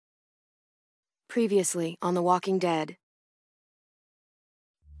Previously on The Walking Dead,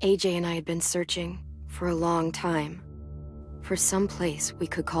 AJ and I had been searching for a long time for some place we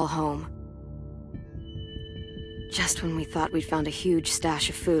could call home. Just when we thought we'd found a huge stash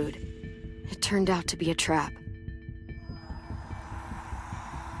of food, it turned out to be a trap.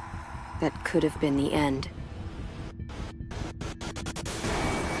 That could have been the end.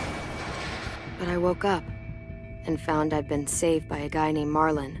 But I woke up and found I'd been saved by a guy named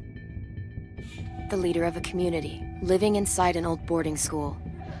Marlon, the leader of a community, living inside an old boarding school.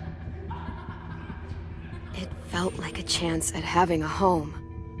 It felt like a chance at having a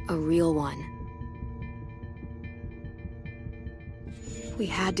home, a real one. We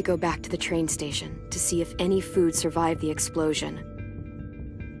had to go back to the train station to see if any food survived the explosion.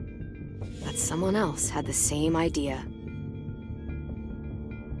 But someone else had the same idea.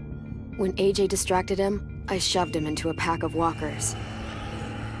 When AJ distracted him, I shoved him into a pack of walkers.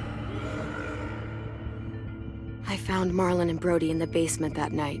 I found Marlon and Brody in the basement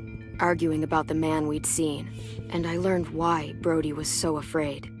that night, arguing about the man we'd seen, and I learned why Brody was so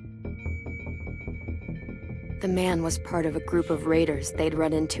afraid. The man was part of a group of raiders they'd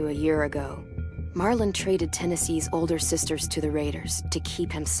run into a year ago. Marlon traded Tennessee's older sisters to the raiders to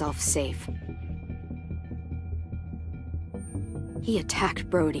keep himself safe. He attacked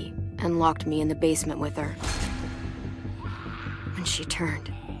Brody and locked me in the basement with her. When she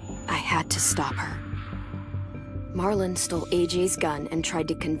turned, I had to stop her. Marlon stole AJ's gun and tried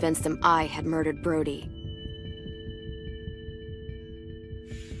to convince them I had murdered Brody.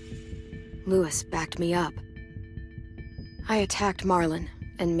 Lewis backed me up. I attacked Marlon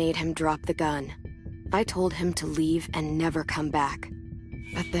and made him drop the gun. I told him to leave and never come back.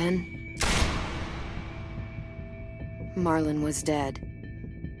 But then, Marlon was dead,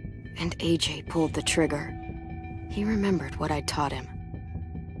 and AJ pulled the trigger. He remembered what I'd taught him.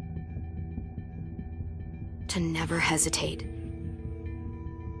 To never hesitate.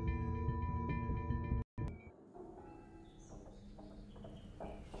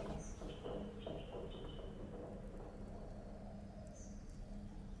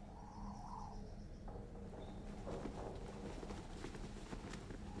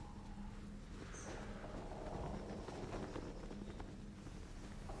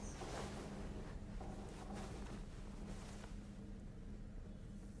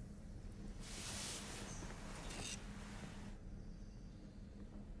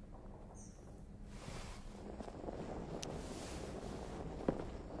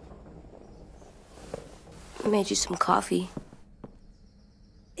 I made you some coffee.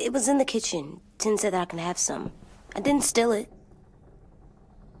 It was in the kitchen. Tin said that I can have some. I didn't steal it.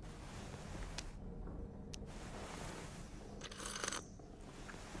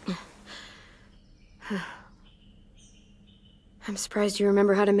 I'm surprised you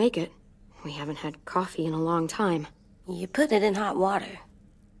remember how to make it. We haven't had coffee in a long time. You put it in hot water.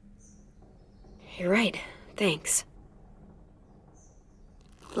 You're right. Thanks.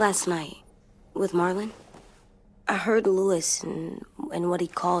 Last night, with Marlon, I heard Lewis and what he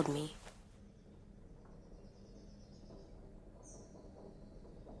called me.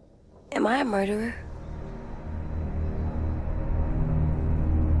 Am I a murderer?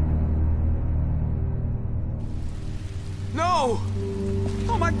 No!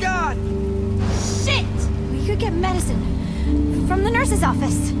 Oh my God! Shit! We could get medicine from the nurse's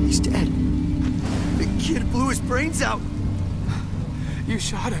office. He's dead. The kid blew his brains out. You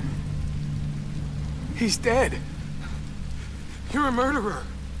shot him. He's dead. You're a murderer.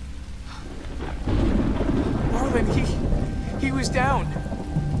 Marlon, he was down.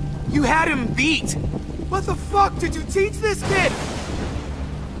 You had him beat. What the fuck did you teach this kid?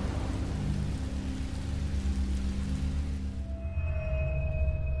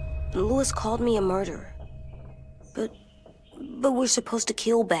 Lewis called me a murderer. But we're supposed to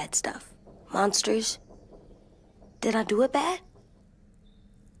kill bad stuff. Monsters. Did I do it bad?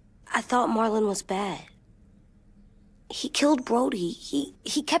 I thought Marlon was bad. He killed Brody.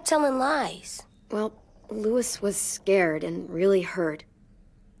 He kept telling lies. Well, Lewis was scared and really hurt.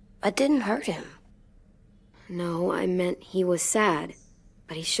 I didn't hurt him. No, I meant he was sad.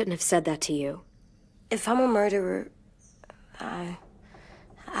 But he shouldn't have said that to you. If I'm a murderer, I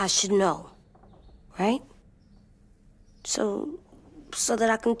should know, right? So that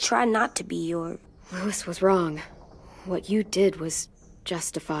I can try not to be or... Lewis was wrong. What you did was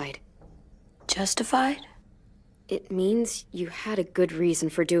justified. Justified? It means you had a good reason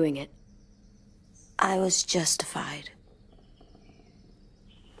for doing it. I was justified.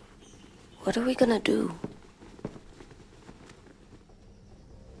 What are we gonna do?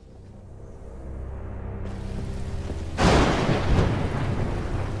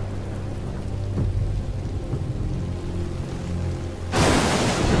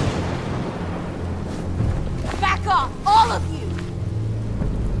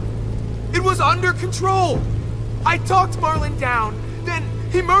 under control! I talked Marlon down, then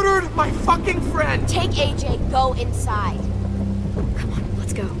he murdered my fucking friend! Take AJ, go inside. Come on,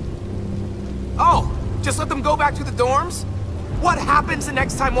 let's go. Oh, just let them go back to the dorms? What happens the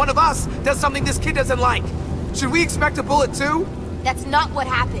next time one of us does something this kid doesn't like? Should we expect a bullet too? That's not what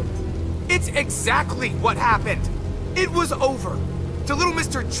happened. It's exactly what happened. It was over. The little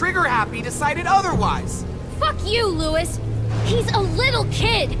Mr. Trigger Happy decided otherwise. Fuck you, Lewis! He's a little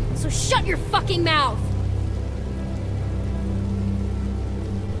kid, so shut your fucking mouth!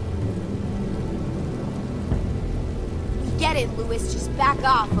 Get it, Lewis. Just back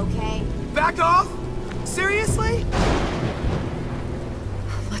off, okay? Back off? Seriously?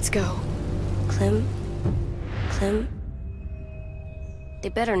 Let's go. Clem? Clem? They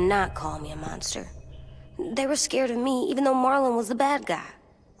better not call me a monster. They were scared of me, even though Marlon was the bad guy.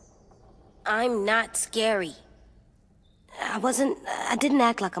 I'm not scary. I didn't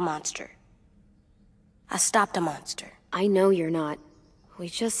act like a monster. I stopped a monster. I know you're not. We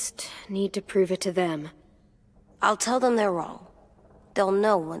just need to prove it to them. I'll tell them they're wrong. They'll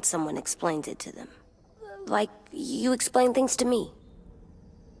know when someone explains it to them. Like you explain things to me.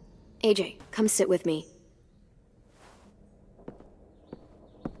 AJ, come sit with me.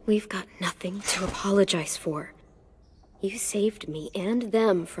 We've got nothing to apologize for. You saved me and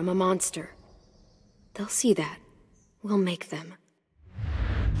them from a monster. They'll see that. We'll make them.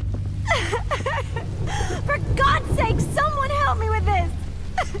 For God's sake, someone help me with this!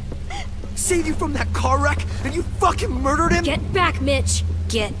 Saved you from that car wreck, and you fucking murdered him? Get back, Mitch!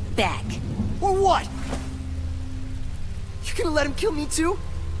 Get back. Or what? You gonna let him kill me too?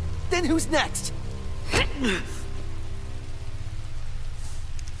 Then who's next?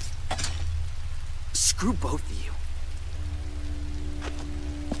 Screw both of you.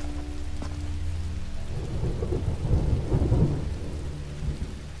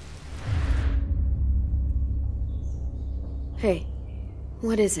 Hey,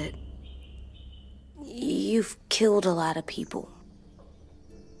 what is it? You've killed a lot of people.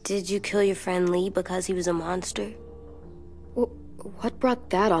 Did you kill your friend Lee because he was a monster? What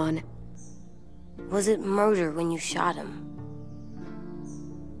brought that on? Was it murder when you shot him?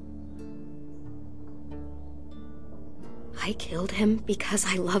 I killed him because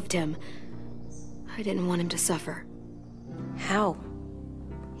I loved him. I didn't want him to suffer. How?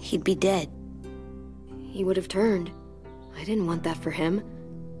 He'd be dead. He would have turned. I didn't want that for him.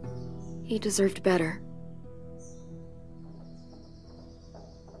 He deserved better.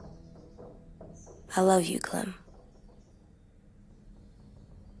 I love you, Clem.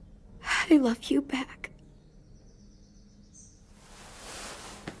 I love you back.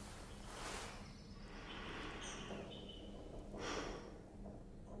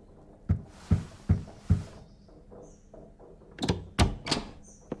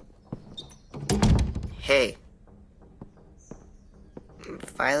 Hey.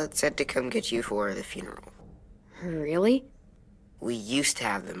 Violet said to come get you for the funeral. Really? We used to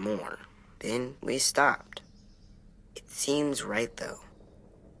have them more. Then we stopped. It seems right, though.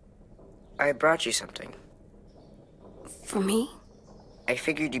 I brought you something. For me? I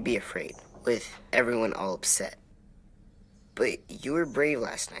figured you'd be afraid, with everyone all upset. But you were brave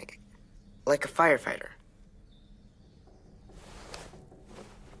last night. Like a firefighter.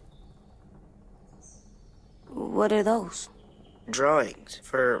 What are those? Drawings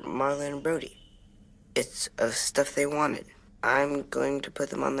for Marlon and Brody. It's of stuff they wanted. I'm going to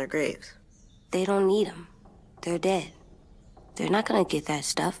put them on their graves. They don't need them. They're dead. They're not gonna get that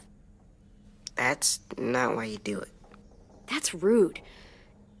stuff. That's not why you do it. That's rude.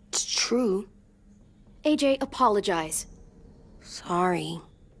 It's true. AJ, apologize. Sorry.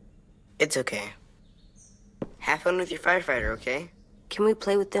 It's okay. Have fun with your firefighter, okay? Can we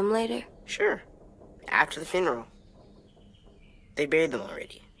play with them later? Sure. After the funeral. They buried them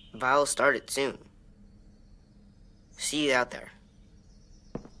already. Vile'll start it soon. See you out there.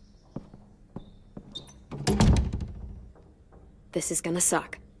 This is gonna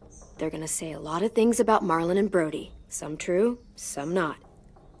suck. They're gonna say a lot of things about Marlon and Brody. Some true, some not.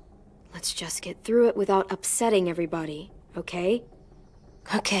 Let's just get through it without upsetting everybody, okay?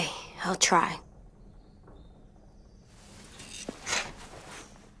 Okay, I'll try.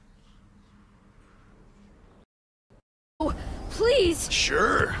 Oh, please!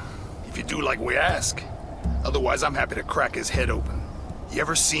 Sure, if you do like we ask. Otherwise, I'm happy to crack his head open. You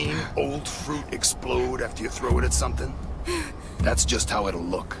ever seen old fruit explode after you throw it at something? That's just how it'll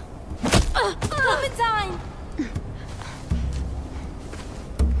look. Clementine!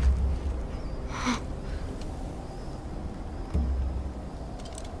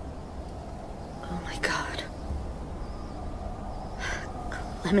 Oh my god.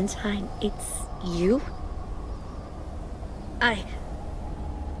 Clementine, it's You?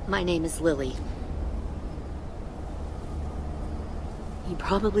 My name is Lily. You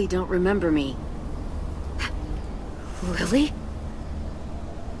probably don't remember me. Lily?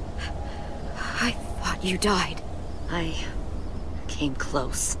 I thought you died. I came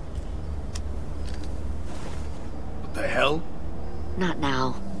close. What the hell? Not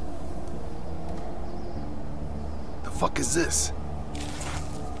now. The fuck is this?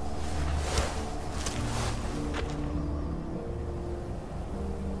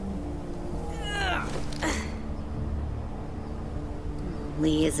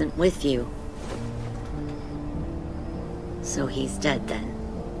 Lee isn't with you. So he's dead then.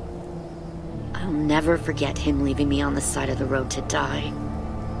 I'll never forget him leaving me on the side of the road to die.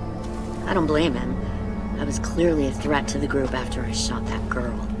 I don't blame him. I was clearly a threat to the group after I shot that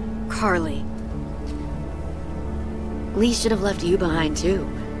girl. Carly. Lee should have left you behind too.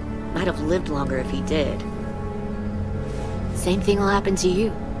 Might have lived longer if he did. Same thing will happen to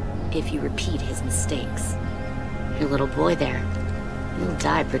you, if you repeat his mistakes. Your little boy there, you'll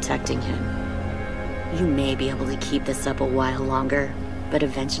die protecting him. You may be able to keep this up a while longer, but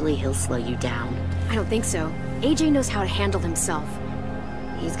eventually he'll slow you down. I don't think so. AJ knows how to handle himself.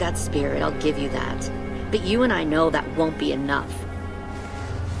 He's got spirit, I'll give you that. But you and I know that won't be enough.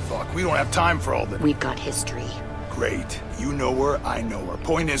 Fuck, we don't have time for all this. We've got history. Great. You know her, I know her.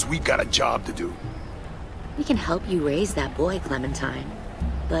 Point is, we've got a job to do. We can help you raise that boy, Clementine.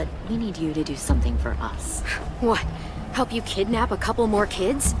 But we need you to do something for us. What? Help you kidnap a couple more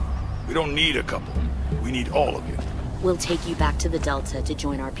kids? We don't need a couple. We need all of you. We'll take you back to the Delta to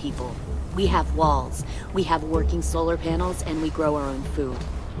join our people. We have walls, we have working solar panels, and we grow our own food.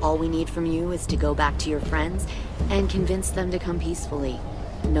 All we need from you is to go back to your friends and convince them to come peacefully.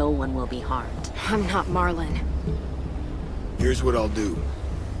 No one will be harmed. I'm not Marlon. Here's what I'll do.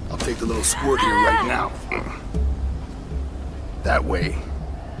 I'll take the little squirt here right now. That way,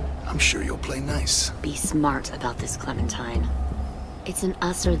 I'm sure you'll play nice. Be smart about this, Clementine. It's an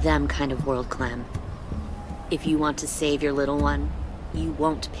us or them kind of world, Clem. If you want to save your little one, you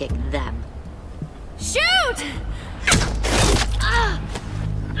won't pick them. Shoot!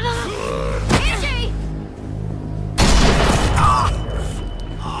 Angie!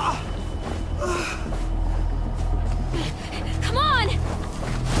 Come on!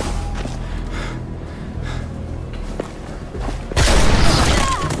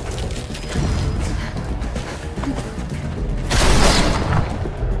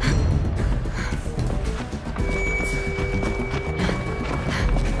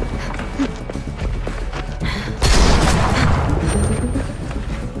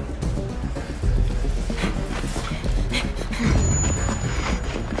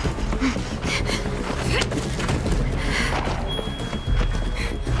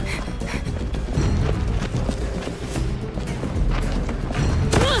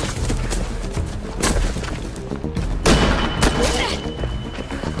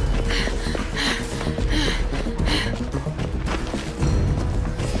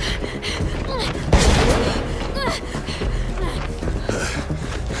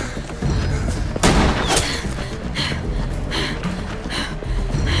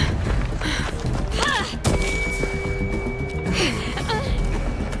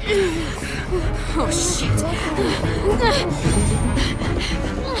 Oh, shit.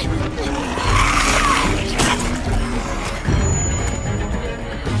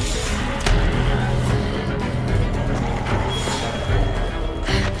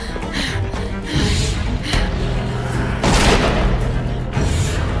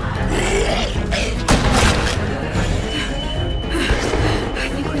 I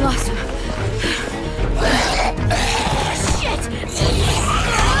think we lost him.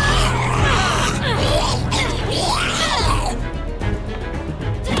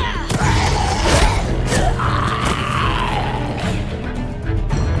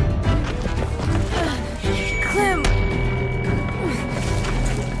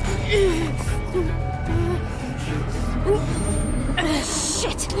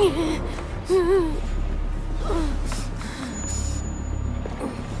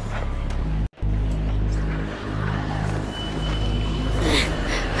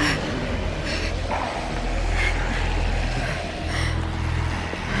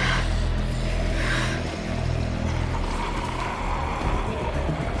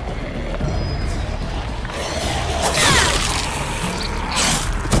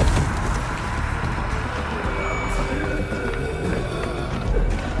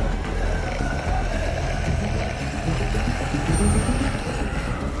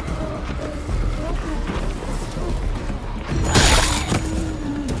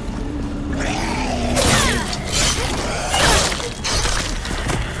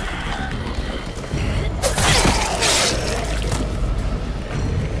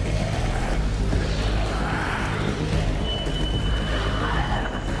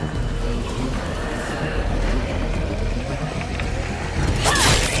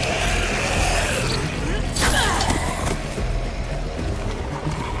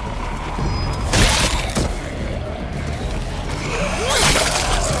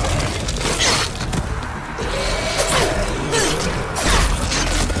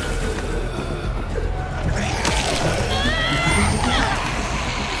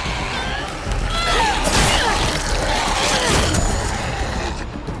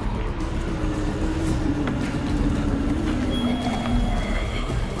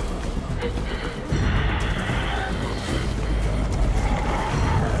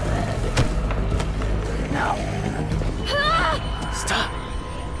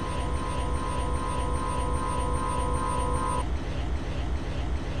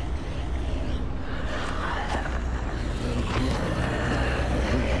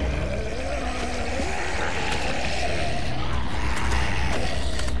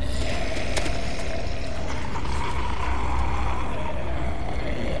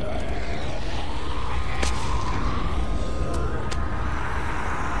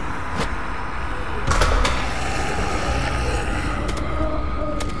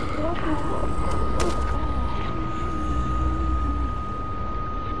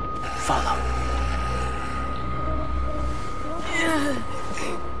 Follow.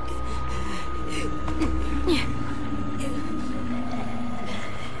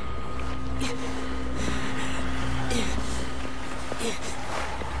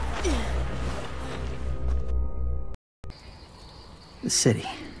 The city.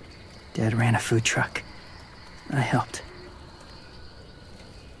 Dad ran a food truck. I helped.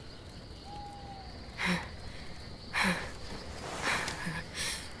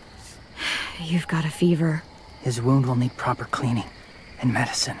 You've got a fever. His wound will need proper cleaning and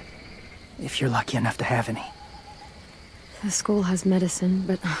medicine, if you're lucky enough to have any. The school has medicine,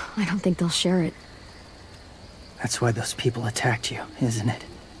 but I don't think they'll share it. That's why those people attacked you, isn't it?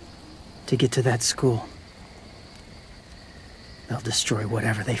 To get to that school. They'll destroy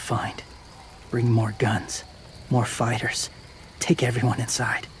whatever they find. Bring more guns, more fighters. Take everyone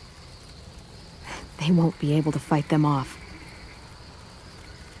inside. They won't be able to fight them off.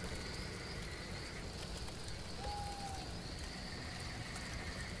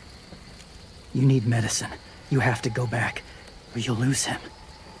 You need medicine. You have to go back, or you'll lose him.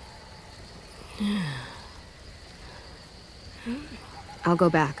 I'll go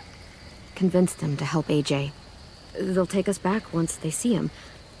back. Convince them to help AJ. They'll take us back once they see him.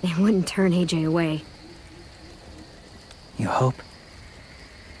 They wouldn't turn AJ away. You hope?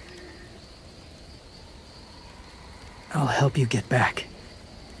 I'll help you get back.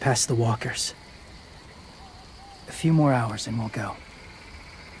 Past the walkers. A few more hours and we'll go.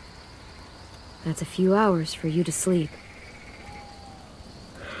 That's a few hours for you to sleep.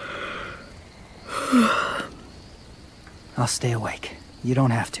 I'll stay awake. You don't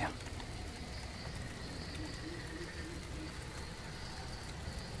have to.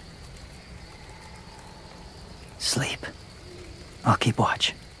 Sleep. I'll keep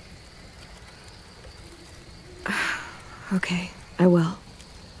watch. Okay, I will.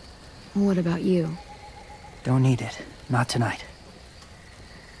 What about you? Don't need it. Not tonight.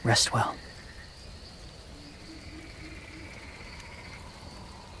 Rest well.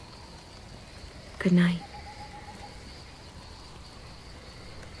 Good night.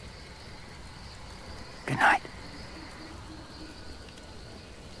 Good night.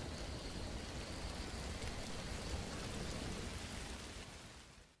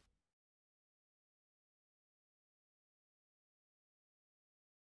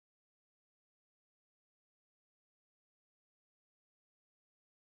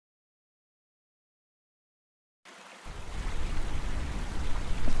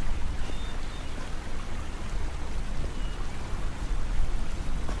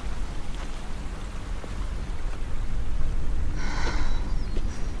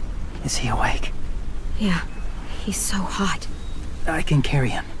 Is he awake? Yeah, he's so hot. I can carry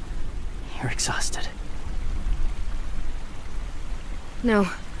him. You're exhausted. No,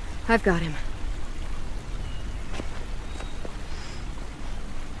 I've got him.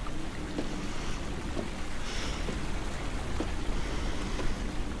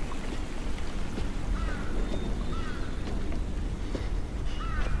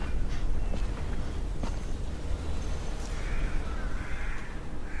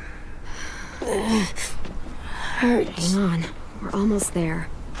 Hurts. Hang on, we're almost there.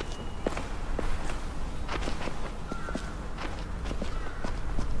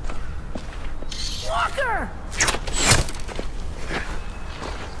 Walker!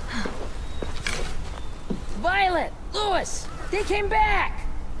 Violet! Lewis! They came back!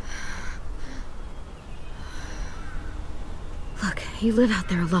 Look, you live out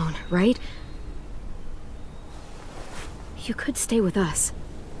there alone, right? You could stay with us.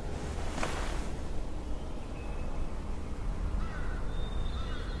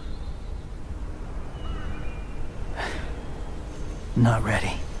 Not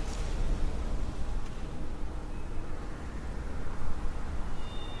ready.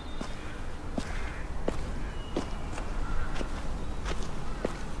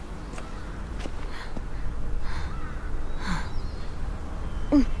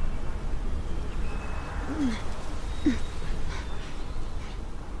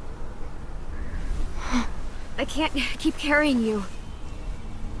 I can't keep carrying you.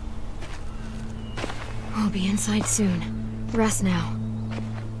 We'll be inside soon. Rest now.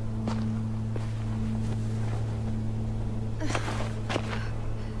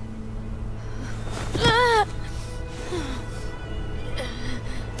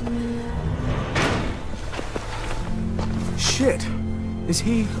 Shit! Is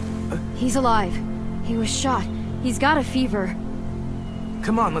he... He's alive. He was shot. He's got a fever.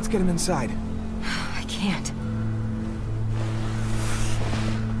 Come on, let's get him inside. I can't.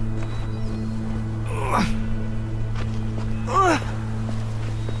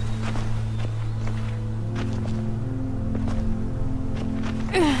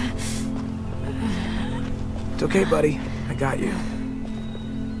 It's okay, buddy. I got you.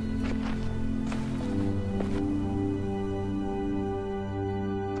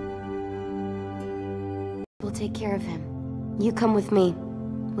 We'll take care of him. You come with me.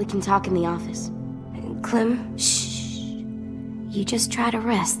 We can talk in the office. Clem? Shh. You just try to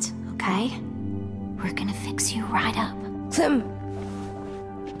rest, okay? We're gonna fix you right up. Clem!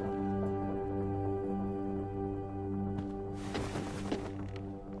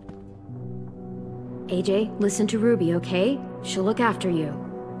 AJ, listen to Ruby, okay? She'll look after you.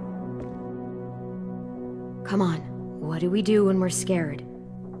 Come on, what do we do when we're scared?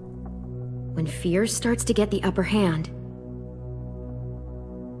 When fear starts to get the upper hand,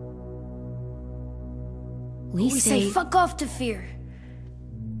 we say fuck off to fear.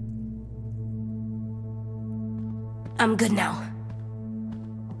 I'm good now.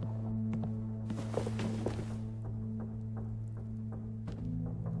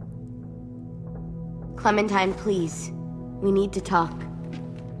 Clementine, please. We need to talk.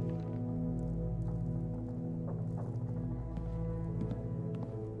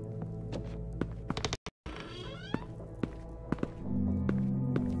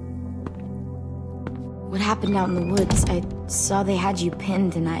 What happened out in the woods? I saw they had you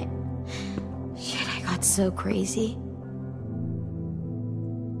pinned and I got so crazy.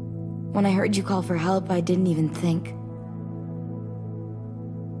 When I heard you call for help, I didn't even think.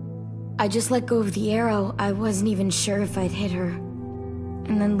 I just let go of the arrow. I wasn't even sure if I'd hit her.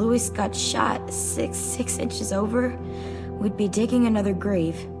 And then Louis got shot 6 inches over. We'd be digging another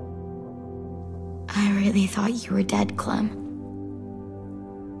grave. I really thought you were dead, Clem.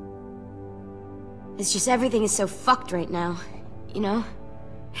 It's just everything is so fucked right now, you know?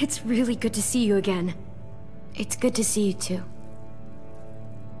 it's really good to see you again. It's good to see you too.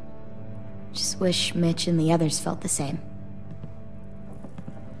 Just wish Mitch and the others felt the same.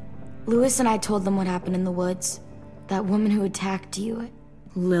 Louis and I told them what happened in the woods. That woman who attacked you.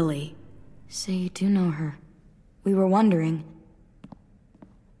 Lily. So you do know her. We were wondering.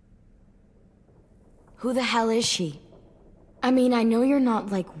 Who the hell is she? I mean, I know you're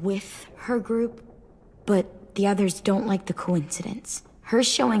not, like, with her group, but the others don't like the coincidence. Her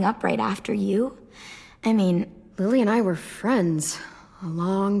showing up right after you? I mean... Lily and I were friends a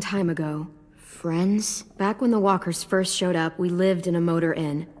long time ago. Friends? Back when the walkers first showed up, we lived in a motor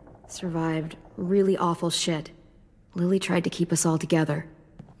inn. Survived really awful shit. Lily tried to keep us all together.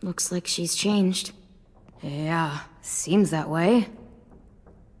 Looks like she's changed. Yeah, seems that way.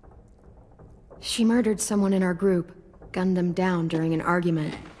 She murdered someone in our group, gunned them down during an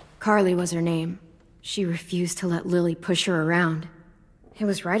argument. Carly was her name. She refused to let Lily push her around. It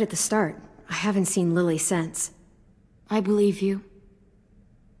was right at the start. I haven't seen Lily since. I believe you.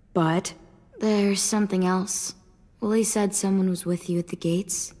 But... there's something else. Willie said someone was with you at the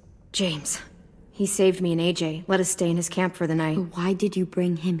gates. James. He saved me and AJ, let us stay in his camp for the night. But why did you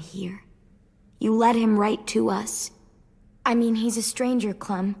bring him here? You led him right to us. I mean, he's a stranger,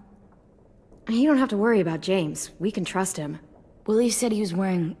 Clem. You don't have to worry about James. We can trust him. Willie said he was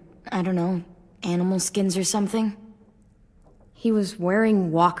wearing, I don't know, animal skins or something? He was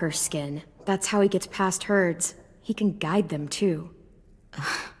wearing walker skin. That's how he gets past herds. He can guide them, too.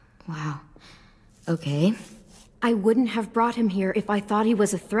 Wow. Okay. I wouldn't have brought him here if I thought he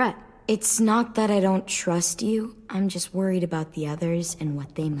was a threat. It's not that I don't trust you. I'm just worried about the others and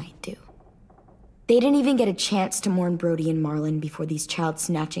what they might do. They didn't even get a chance to mourn Brody and Marlon before these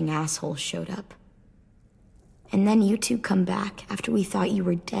child-snatching assholes showed up. And then you two come back after we thought you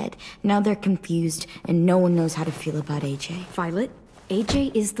were dead. Now they're confused, and no one knows how to feel about AJ. Violet,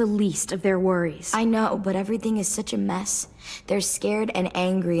 AJ is the least of their worries. I know, but everything is such a mess. They're scared and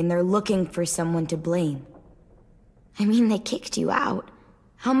angry, and they're looking for someone to blame. I mean, they kicked you out.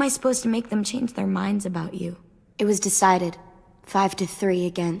 How am I supposed to make them change their minds about you? It was decided. 5-3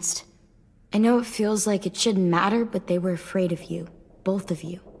 against. I know it feels like it shouldn't matter, but they were afraid of you. Both of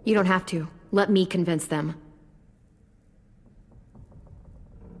you. You don't have to. Let me convince them.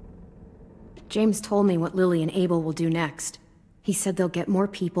 James told me what Lily and Abel will do next. He said they'll get more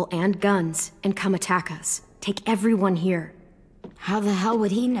people and guns and come attack us. Take everyone here. How the hell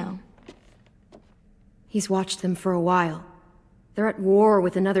would he know? He's watched them for a while. They're at war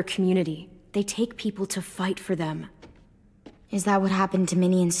with another community. They take people to fight for them. Is that what happened to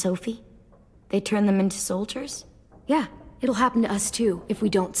Minnie and Sophie? They turn them into soldiers? Yeah, it'll happen to us too, if we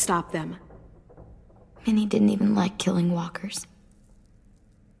don't stop them. Minnie didn't even like killing walkers.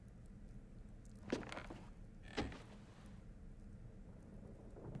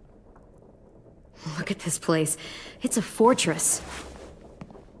 Look at this place. It's a fortress.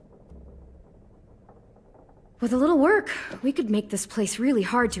 With a little work, we could make this place really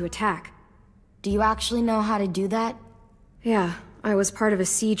hard to attack. Do you actually know how to do that? Yeah, I was part of a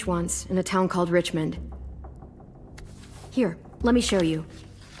siege once, in a town called Richmond. Here, let me show you.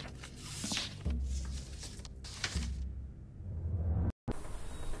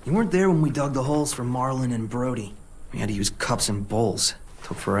 You weren't there when we dug the holes for Marlin and Brody. We had to use cups and bowls.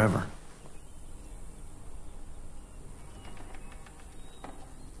 Took forever.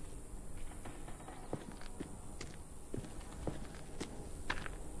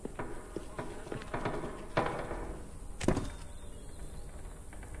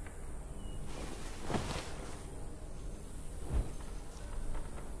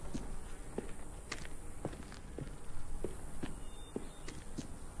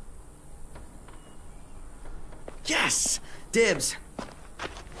 Yes! Dibs!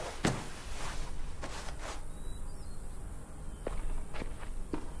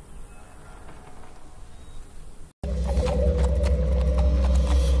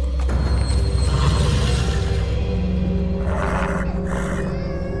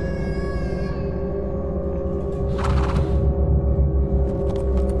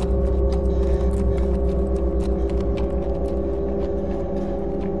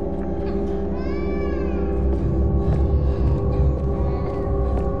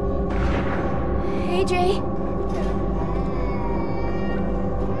 AJ?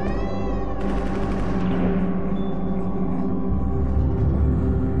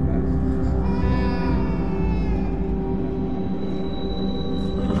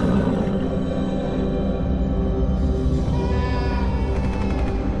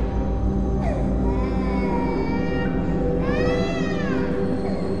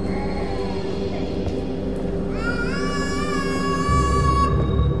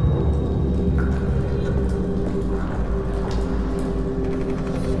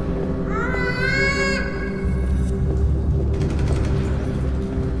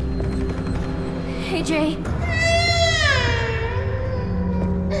 AJ?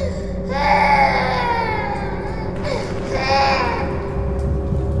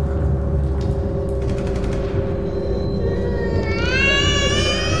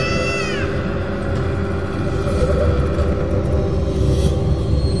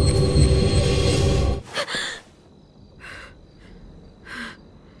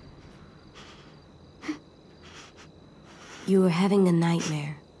 You were having a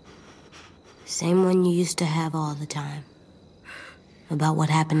nightmare. Same one you used to have all the time. About what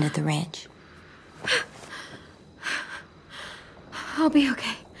happened at the ranch. I'll be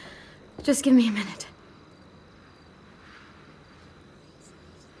okay. Just give me a minute.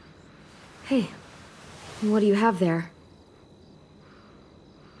 Hey, what do you have there?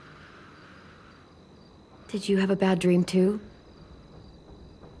 Did you have a bad dream too?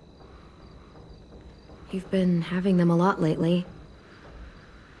 You've been having them a lot lately.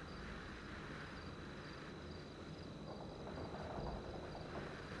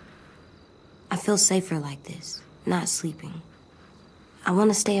 I feel safer like this, not sleeping. I want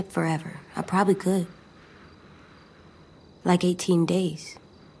to stay up forever. I probably could. Like 18 days.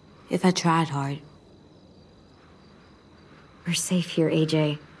 If I tried hard. We're safe here,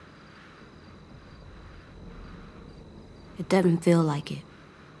 AJ. It doesn't feel like it.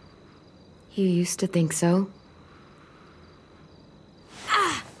 You used to think so?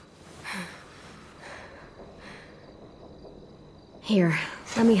 Here,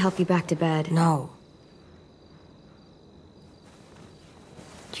 let me help you back to bed. No.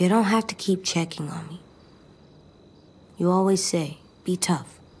 You don't have to keep checking on me. You always say, be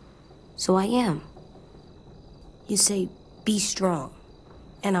tough. So I am. You say, be strong.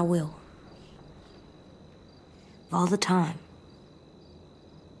 And I will. All the time.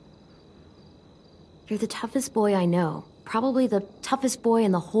 You're the toughest boy I know. Probably the toughest boy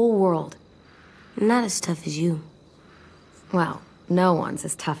in the whole world. Not as tough as you. Well, no one's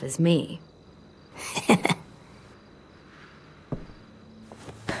as tough as me.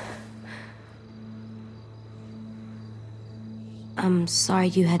 I'm sorry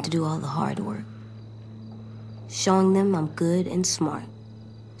you had to do all the hard work. Showing them I'm good and smart.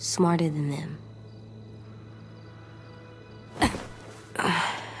 Smarter than them.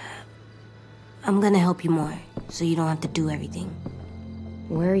 I'm gonna help you more, so you don't have to do everything.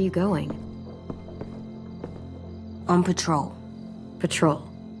 Where are you going? On patrol. Patrol.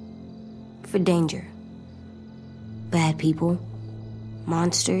 For danger. Bad people.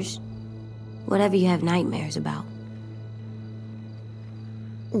 Monsters. Whatever you have nightmares about.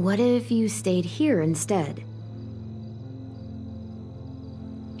 What if you stayed here instead?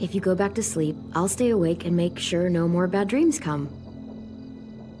 If you go back to sleep, I'll stay awake and make sure no more bad dreams come.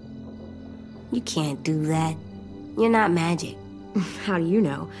 You can't do that. You're not magic. How do you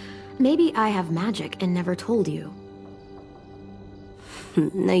know? Maybe I have magic and never told you.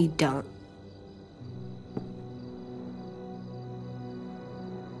 No, you don't.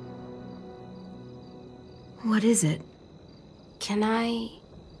 What is it? Could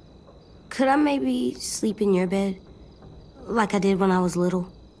I maybe sleep in your bed? Like I did when I was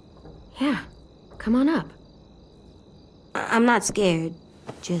little? Yeah, come on up. I'm not scared,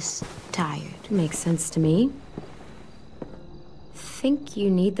 just tired. Makes sense to me. Think you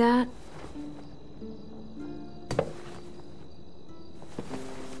need that?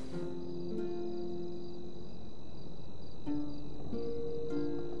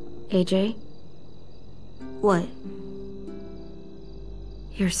 AJ? What?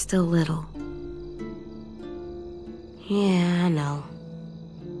 You're still little. Yeah, I know.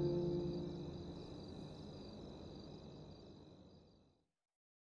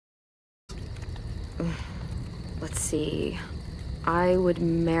 Let's see. I would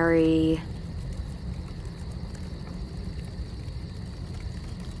marry...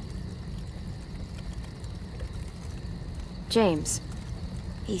 James.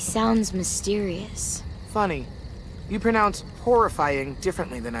 He sounds mysterious. Funny. You pronounce horrifying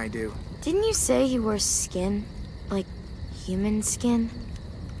differently than I do. Didn't you say he wore skin? Like, human skin?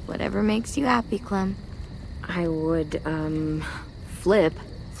 Whatever makes you happy, Clem. I would, flip.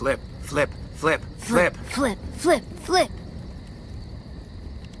 Flip, flip, flip, flip. Flip, flip, flip.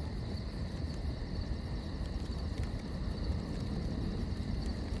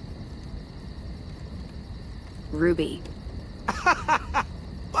 Ruby.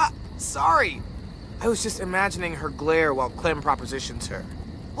 Sorry. I was just imagining her glare while Clem propositions her.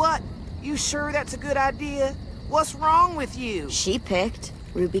 What? You sure that's a good idea? What's wrong with you? She picked.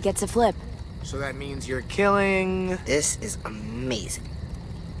 Ruby gets a flip. So that means you're killing... This is amazing.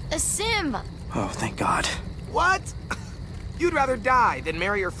 A sim! Oh, thank God. What? You'd rather die than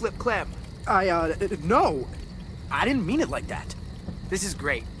marry or flip Clem. No. I didn't mean it like that. This is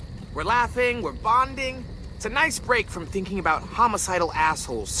great. We're laughing, we're bonding. It's a nice break from thinking about homicidal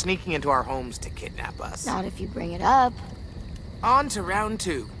assholes sneaking into our homes to kidnap us. Not if you bring it up. On to round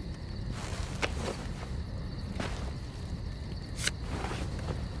 2.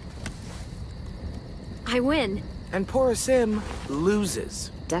 I win. And poor Sim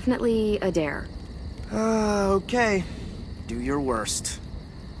loses. Definitely a dare. Okay. Do your worst.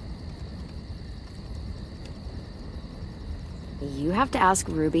 You have to ask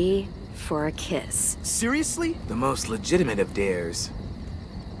Ruby for a kiss. Seriously? The most legitimate of dares.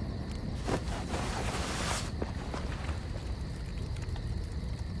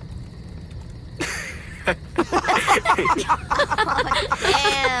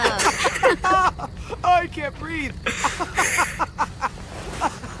 I can't breathe.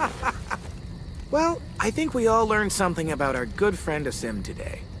 Well, I think we all learned something about our good friend Asim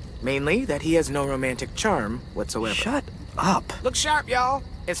today. Mainly that he has no romantic charm whatsoever. Shut up. Look sharp, y'all.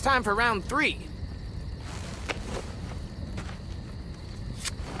 It's time for round 3.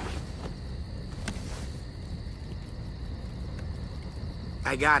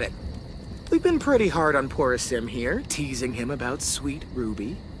 I got it. We've been pretty hard on poor Asim here, teasing him about sweet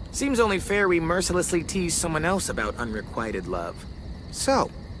Ruby. Seems only fair we mercilessly tease someone else about unrequited love.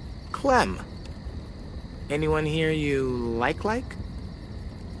 So, Clem. Anyone here you like?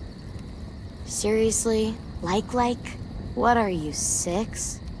 Seriously? Like? What are you,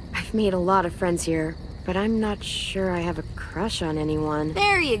 6? I've made a lot of friends here, but I'm not sure I have a crush on anyone.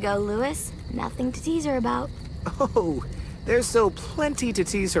 There you go, Lewis. Nothing to tease her about. Oh, there's so plenty to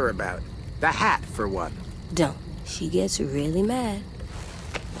tease her about. The hat, for one. Don't. She gets really mad.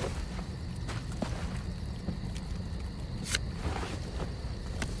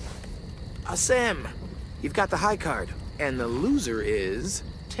 Asim, you've got the high card, and the loser is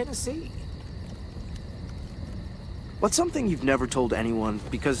Tennessee. What's something you've never told anyone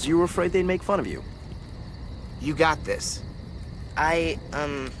because you were afraid they'd make fun of you? You got this. I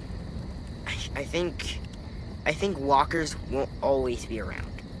think walkers won't always be around.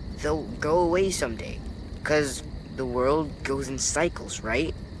 They'll go away someday. 'Cause the world goes in cycles,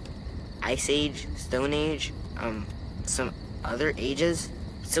 right? Ice Age, Stone Age, some other ages.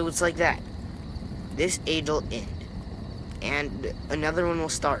 So it's like that. This age will end. And another one will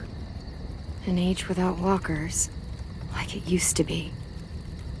start. An age without walkers. Like it used to be.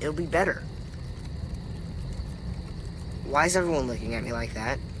 It'll be better. Why is everyone looking at me like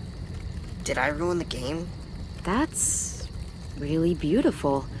that? Did I ruin the game? That's really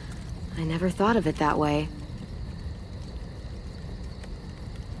beautiful. I never thought of it that way.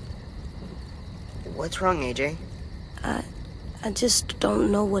 What's wrong, AJ? I just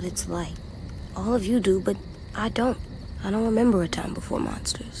don't know what it's like. All of you do, but I don't. I don't remember a time before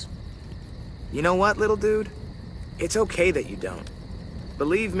monsters. You know what, little dude? It's okay that you don't.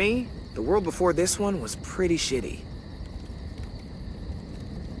 Believe me, the world before this one was pretty shitty.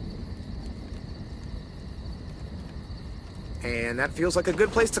 And that feels like a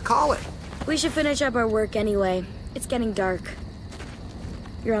good place to call it. We should finish up our work anyway. It's getting dark.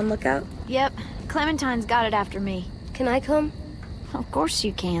 You're on lookout? Yep. Clementine's got it after me. Can I come? Of course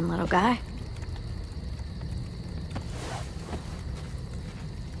you can, little guy.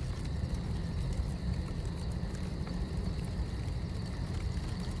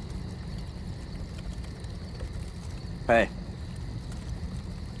 Hey.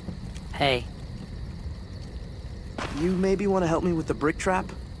 Hey. You maybe want to help me with the brick trap?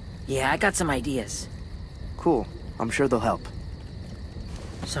 Yeah, I got some ideas. Cool. I'm sure they'll help.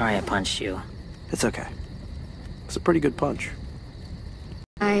 Sorry I punched you. It's okay. It's a pretty good punch.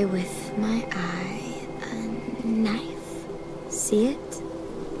 I with my eye, a knife. See it?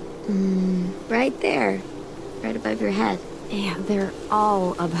 Right there. Right above your head. Yeah, they're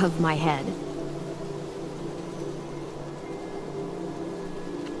all above my head.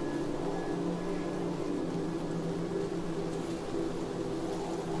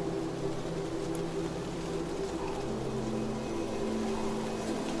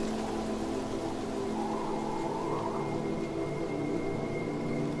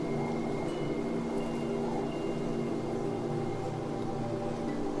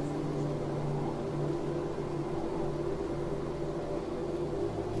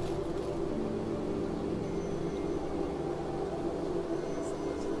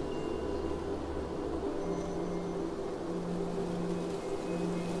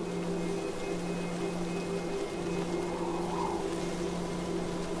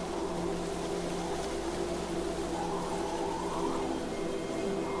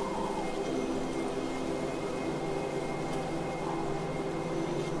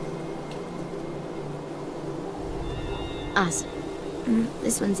 Awesome.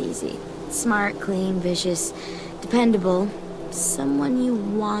 This one's easy. Smart, clean, vicious, dependable. Someone you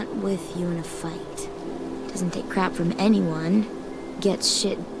want with you in a fight. Doesn't take crap from anyone. Gets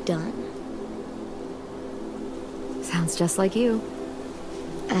shit done. Sounds just like you.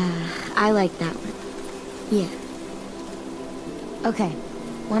 I like that one. Yeah. Okay,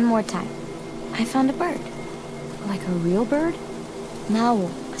 one more time. I found a bird. Like a real bird?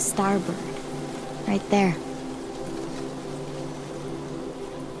 No, a starbird. Right there.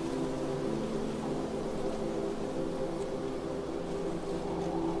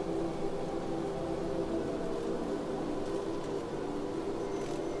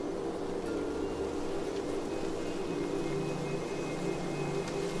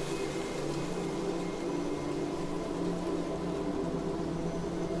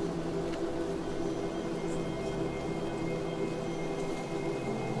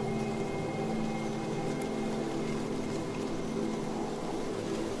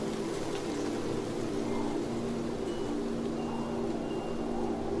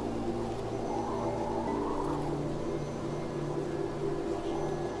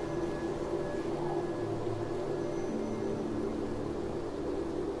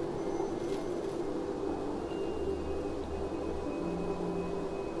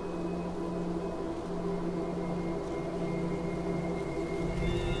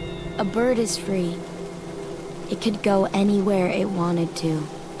 A bird is free. It could go anywhere it wanted to.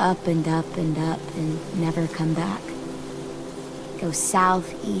 Up and up and up and never come back. Go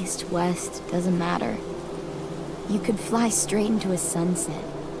south, east, west, doesn't matter. You could fly straight into a sunset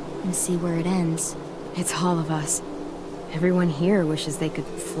and see where it ends. It's all of us. Everyone here wishes they could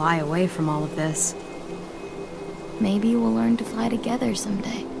fly away from all of this. Maybe we'll learn to fly together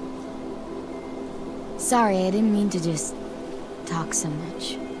someday. Sorry, I didn't mean to just talk so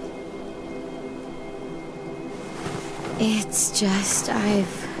much. It's just,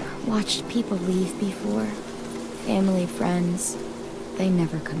 I've watched people leave before. Family, friends. They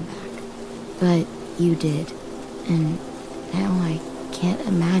never come back. But you did. And now I can't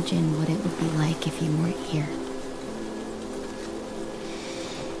imagine what it would be like if you weren't here.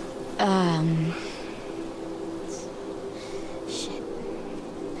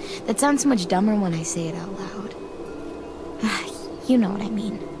 Shit. That sounds so much dumber when I say it out loud. You know what I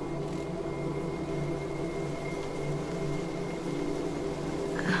mean.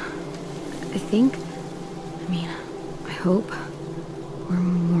 I hope we're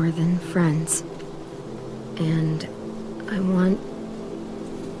more than friends. And I want...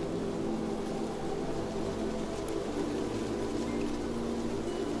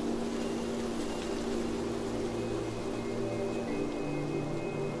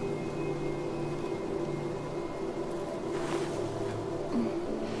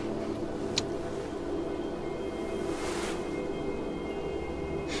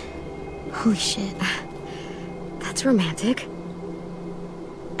 Holy shit. That's romantic.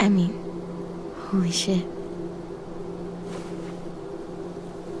 I mean, holy shit.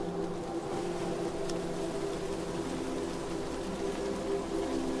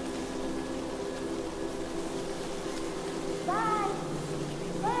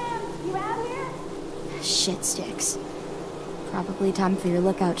 Shit sticks. Probably time for your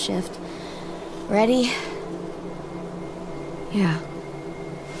lookout shift. Ready? Yeah.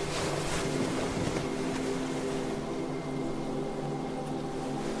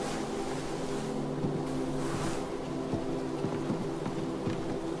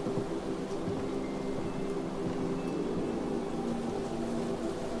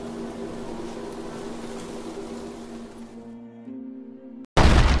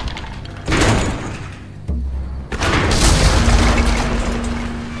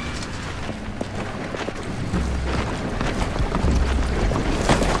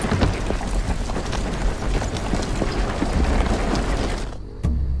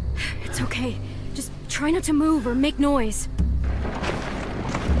 Okay, just try not to move or make noise.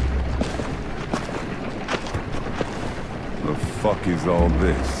 The fuck is all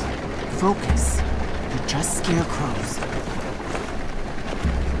this? Focus. They're just scarecrows.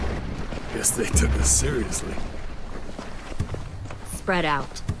 Guess they took us seriously. Spread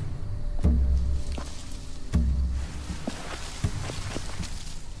out.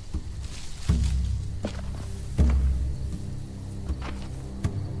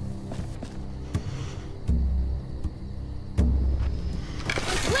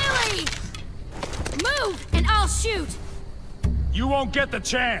 Shoot! You won't get the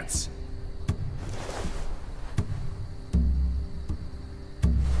chance!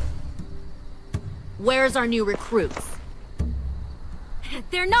 Where's our new recruits?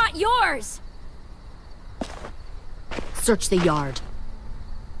 They're not yours! Search the yard.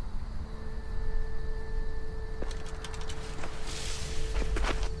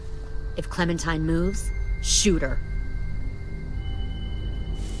 If Clementine moves, shoot her.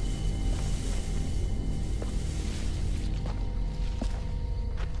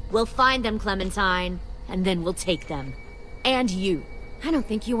 We'll find them, Clementine, and then we'll take them. And you. I don't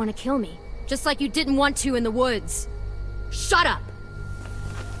think you want to kill me. Just like you didn't want to in the woods. Shut up!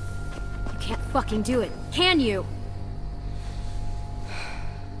 You can't fucking do it, can you?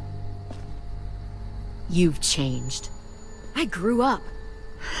 You've changed. I grew up.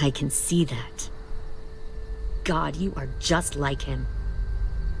 I can see that. God, you are just like him.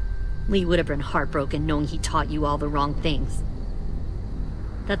 Lee would have been heartbroken knowing he taught you all the wrong things.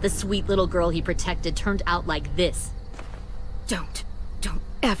 That the sweet little girl he protected turned out like this. Don't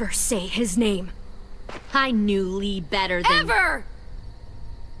ever say his name. I knew Lee better than— Ever!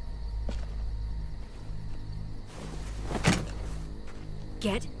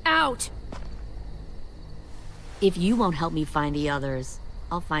 Get out! If you won't help me find the others,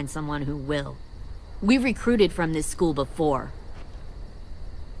 I'll find someone who will. We've recruited from this school before.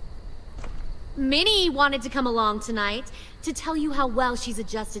 Minnie wanted to come along tonight to tell you how well she's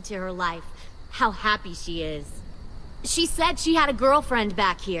adjusted to her life, how happy she is. She said she had a girlfriend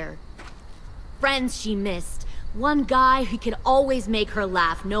back here. Friends she missed. One guy who could always make her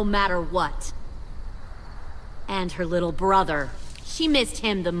laugh no matter what. And her little brother. She missed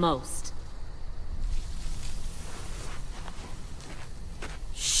him the most.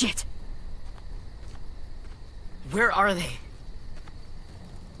 Shit. Where are they?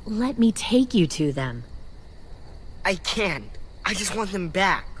 Let me take you to them. I can't. I just want them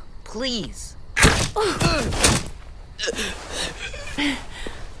back. Please.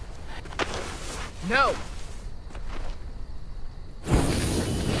 No.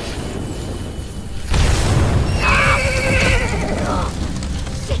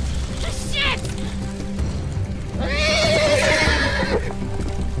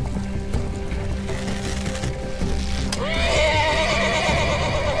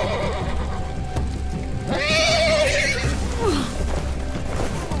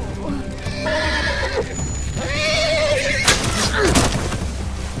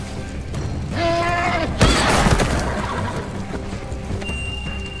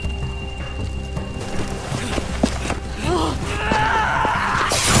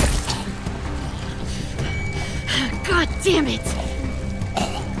 God damn it!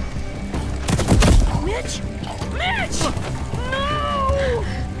 Mitch! Mitch! No!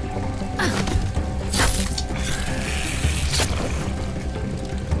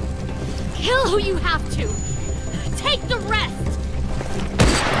 Kill who you have to. Take the rest.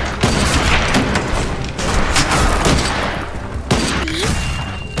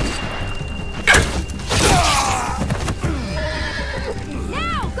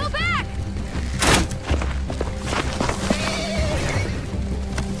 Now! Go back!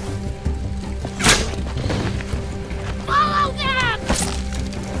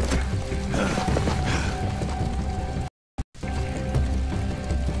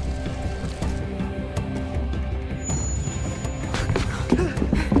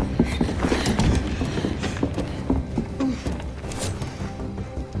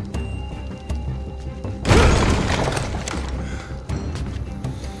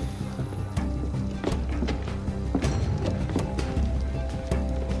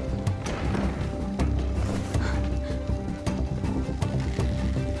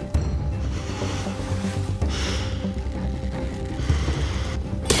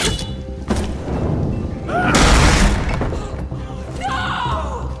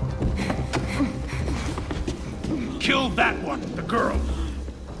 Kill that one, the girl.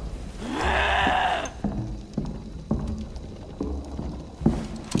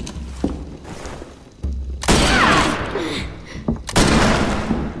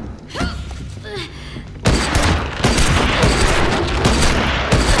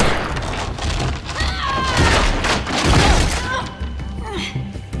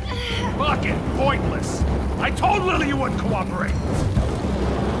 Fuck it, pointless. I told Lily you wouldn't cooperate.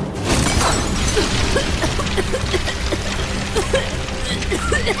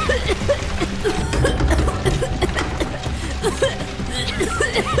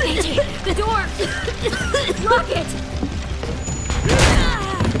 AJ, the door! Lock it!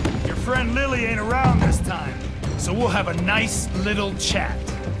 Your friend Lily ain't around this time, so we'll have a nice little chat.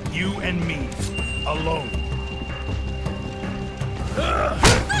 You and me. Alone.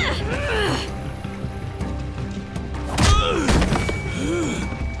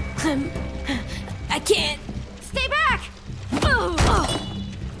 I can't. Stay back!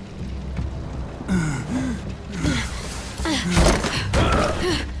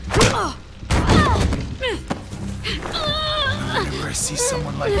 Whenever I see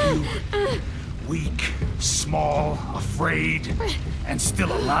someone like you, weak, small, afraid, and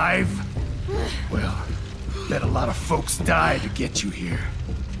still alive, well, bet a lot of folks die to get you here.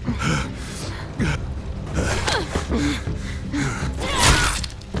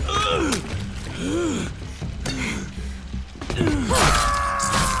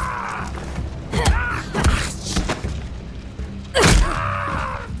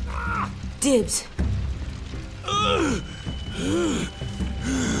 Dibs.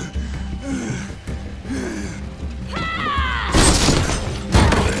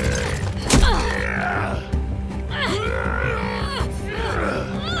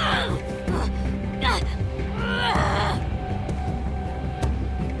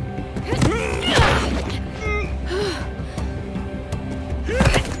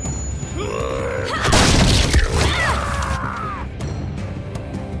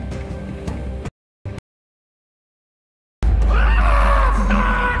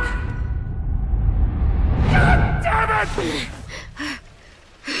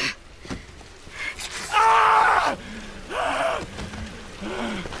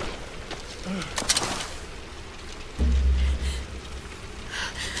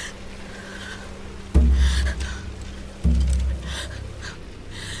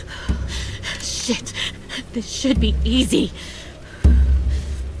 Shit. This should be easy.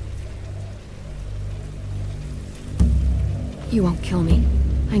 You won't kill me.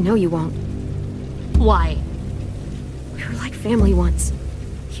 I know you won't. Why? We were like family once.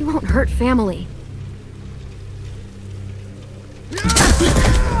 You won't hurt family.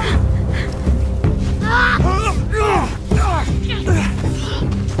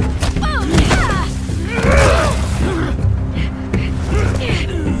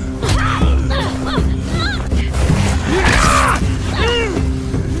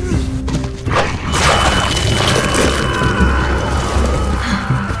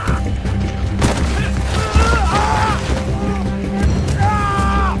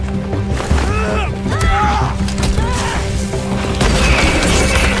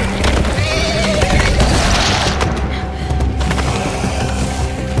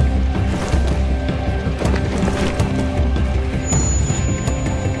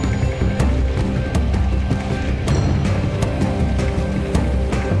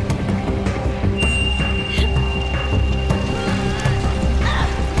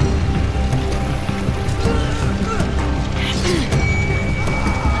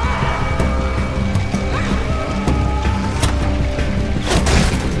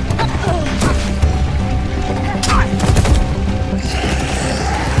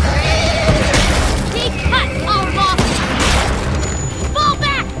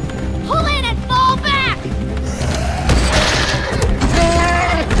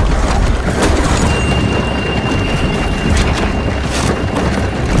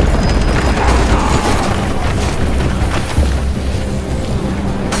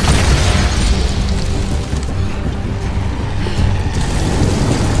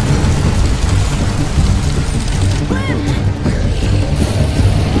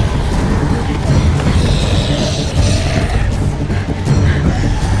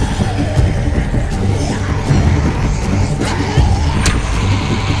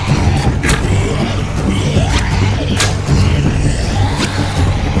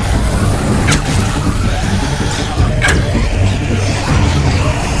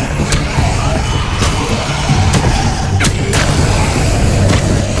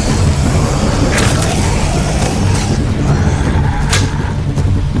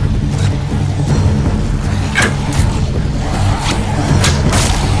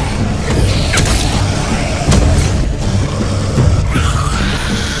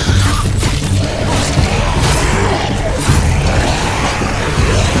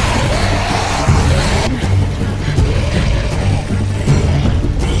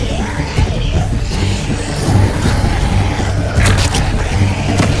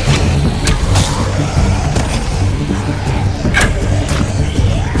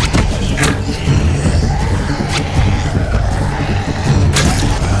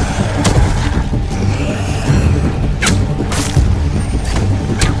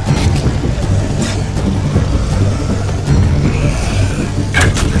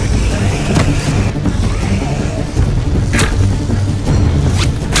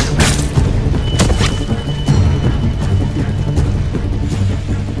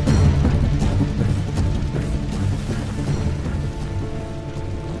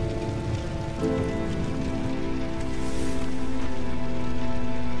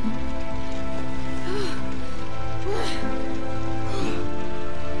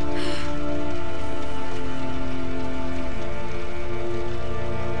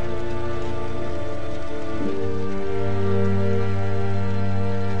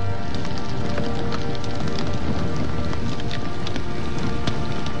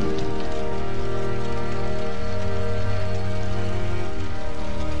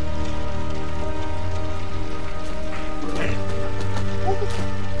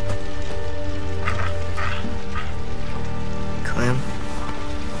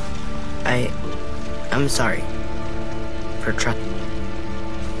 I'm sorry. For trusting.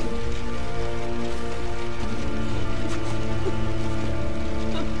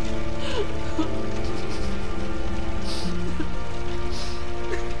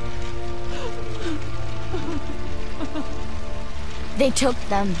 They took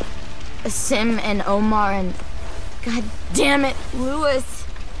them. Sim and Omar and... God damn it, Louis.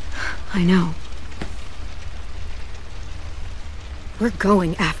 I know. We're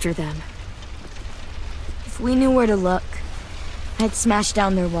going after them. If we knew where to look, I'd smash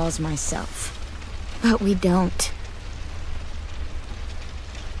down their walls myself. But we don't.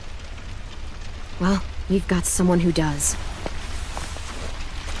 Well, we've got someone who does.